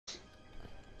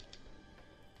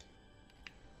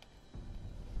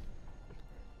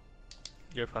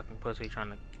You're a fucking pussy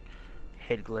trying to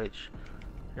hit glitch.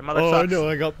 Your mother Oh sucks. no,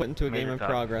 I got put into a game Major in talk.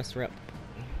 progress. Rep.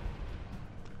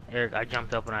 Eric, I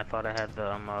jumped up and I thought I had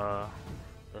the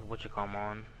what you call 'em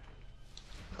on.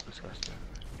 So disgusting.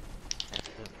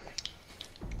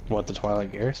 What, the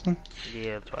Twilight Garrison?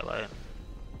 Yeah, Twilight.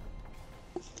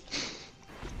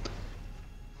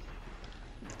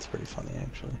 It's pretty funny,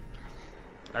 actually.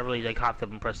 I really like hopped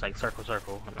up and pressed like circle,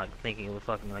 circle, and like thinking it would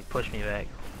fucking like push me back.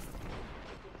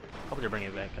 Hope they bring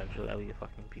it back. Actually, that would be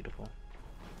fucking beautiful.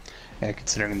 Yeah,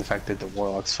 considering the fact that the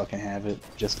Warlocks fucking have it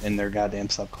just in their goddamn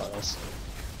subclass.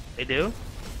 They do?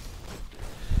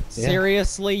 Yeah.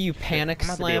 Seriously, you panic I'm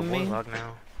about to be a slam me? warlock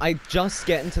now. I just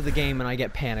get into the game and I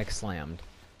get panic slammed.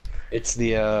 It's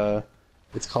the,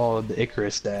 it's called the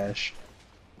Icarus Dash.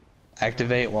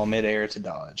 Activate while mid-air to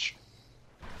dodge.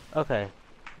 Okay.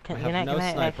 I have no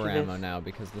sniper ammo now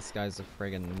because this guy's a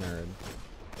friggin' nerd.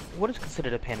 What is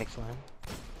considered a panic slam?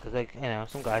 Cause like, you know,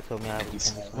 some guy told me I was a panic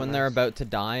slam. When they're about to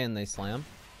die and they slam.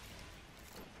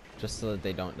 Just so that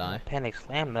they don't die. Panic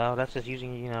slam though, that's just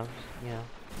using, you know,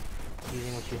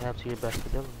 using what you have to your best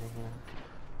ability, you know,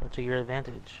 or to your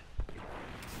advantage.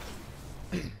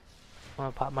 I'm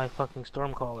gonna pop my fucking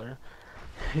Stormcaller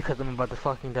because I'm about to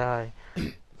fucking die.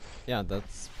 Yeah,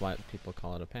 that's why people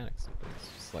call it a panic super. It's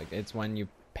just like, it's when you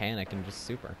panic and just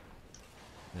super.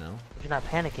 You know? If you're not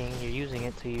panicking, you're using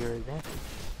it to your advantage.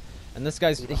 And this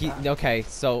guy's, okay,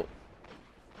 so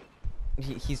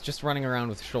he's just running around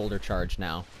with shoulder charge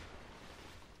now.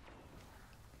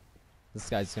 This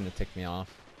guy's gonna tick me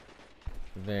off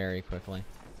very quickly.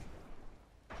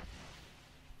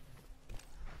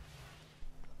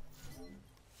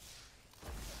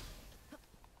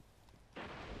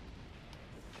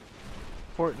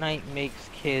 Fortnite makes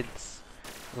kids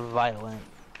violent.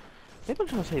 People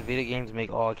trying to say video games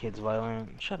make all kids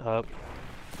violent. Shut up.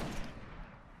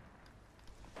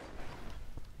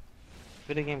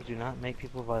 Video games do not make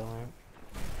people violent.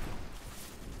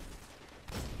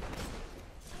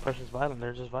 If a person's violent,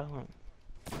 they're just violent.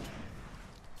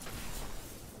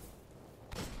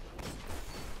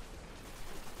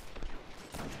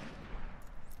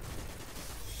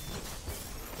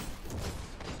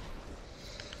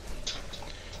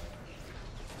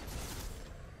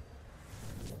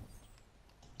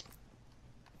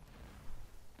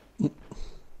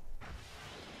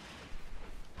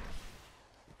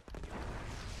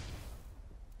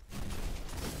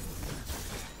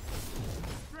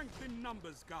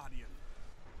 Numbers, Guardian.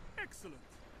 Excellent.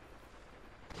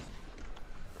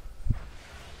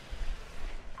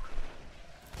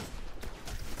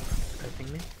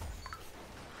 Sniping me?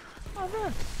 Oh,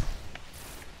 nice.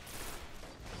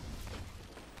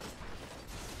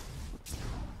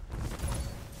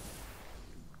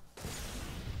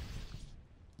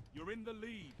 You're in the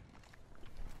lead.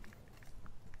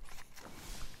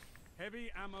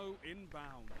 Heavy ammo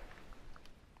inbound.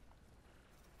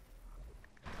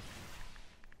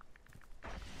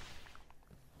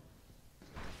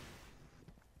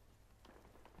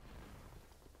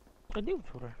 I do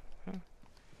for her. Huh.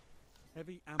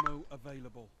 Heavy ammo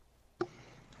available.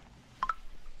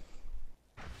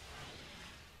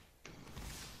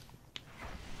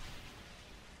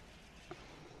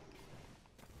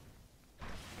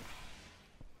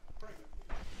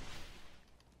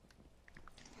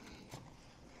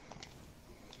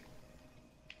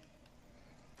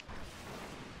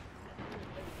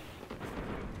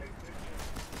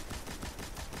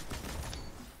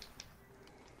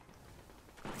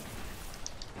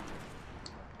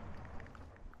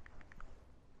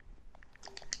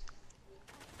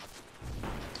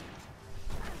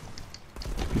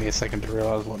 Give me a second to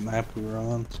realize what map we were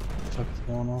on. What the fuck is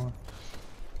going on?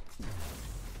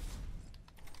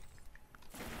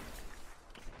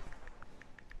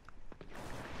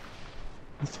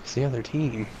 What the fuck's the other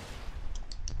team?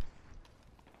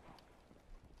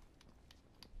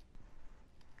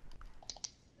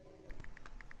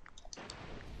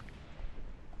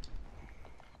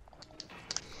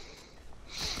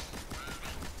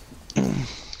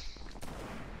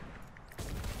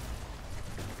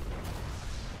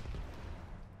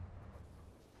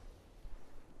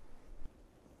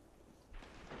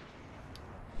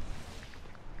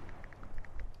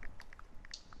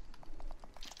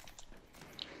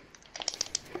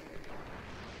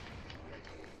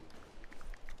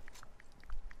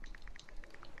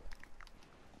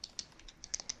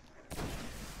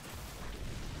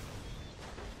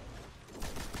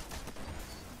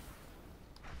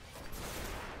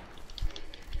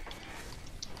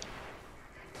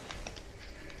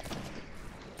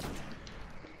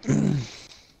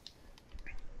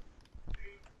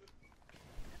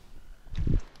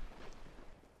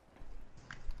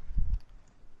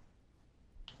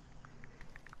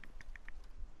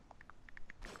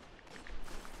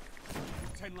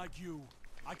 like you,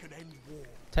 I could end war.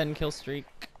 10 kill streak.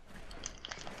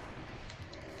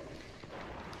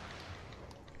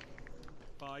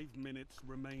 Five minutes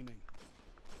remaining.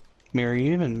 Mir, are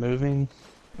you even moving?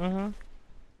 Mm-hmm.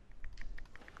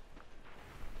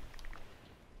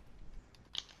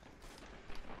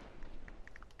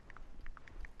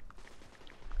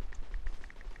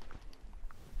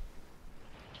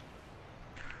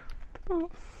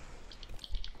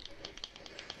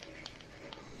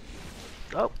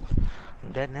 Oh,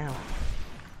 I'm dead now.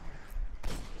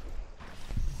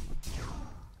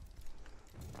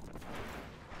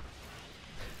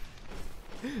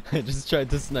 I just tried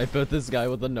to snipe out this guy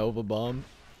with a Nova bomb.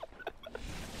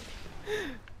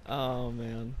 Oh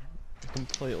man.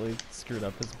 Completely screwed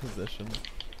up his position.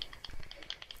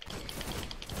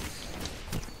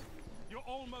 You're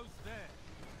almost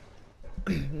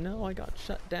there. No, I got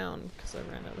shut down because I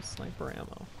ran out of sniper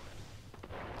ammo.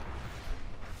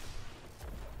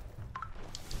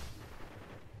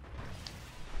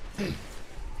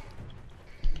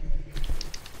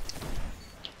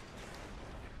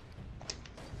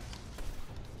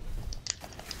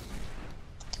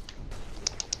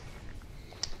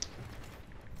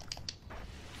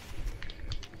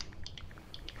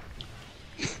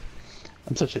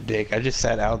 I'm such a dick. I just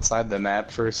sat outside the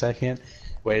map for a second,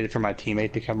 waited for my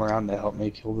teammate to come around to help me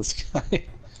kill this guy.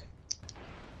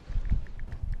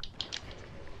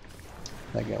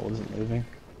 That guy wasn't moving.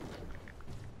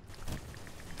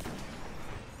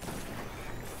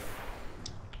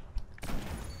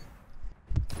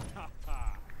 Ha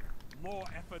ha. More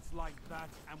efforts like that,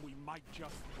 and we might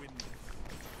just win this.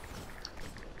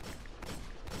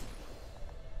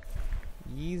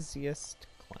 Easiest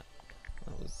clap.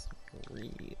 That was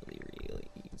really, really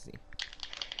easy.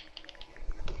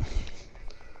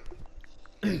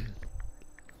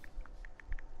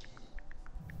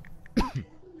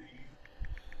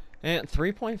 And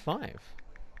 3.5.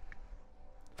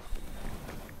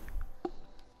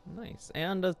 Nice.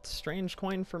 And a strange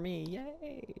coin for me.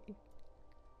 Yay!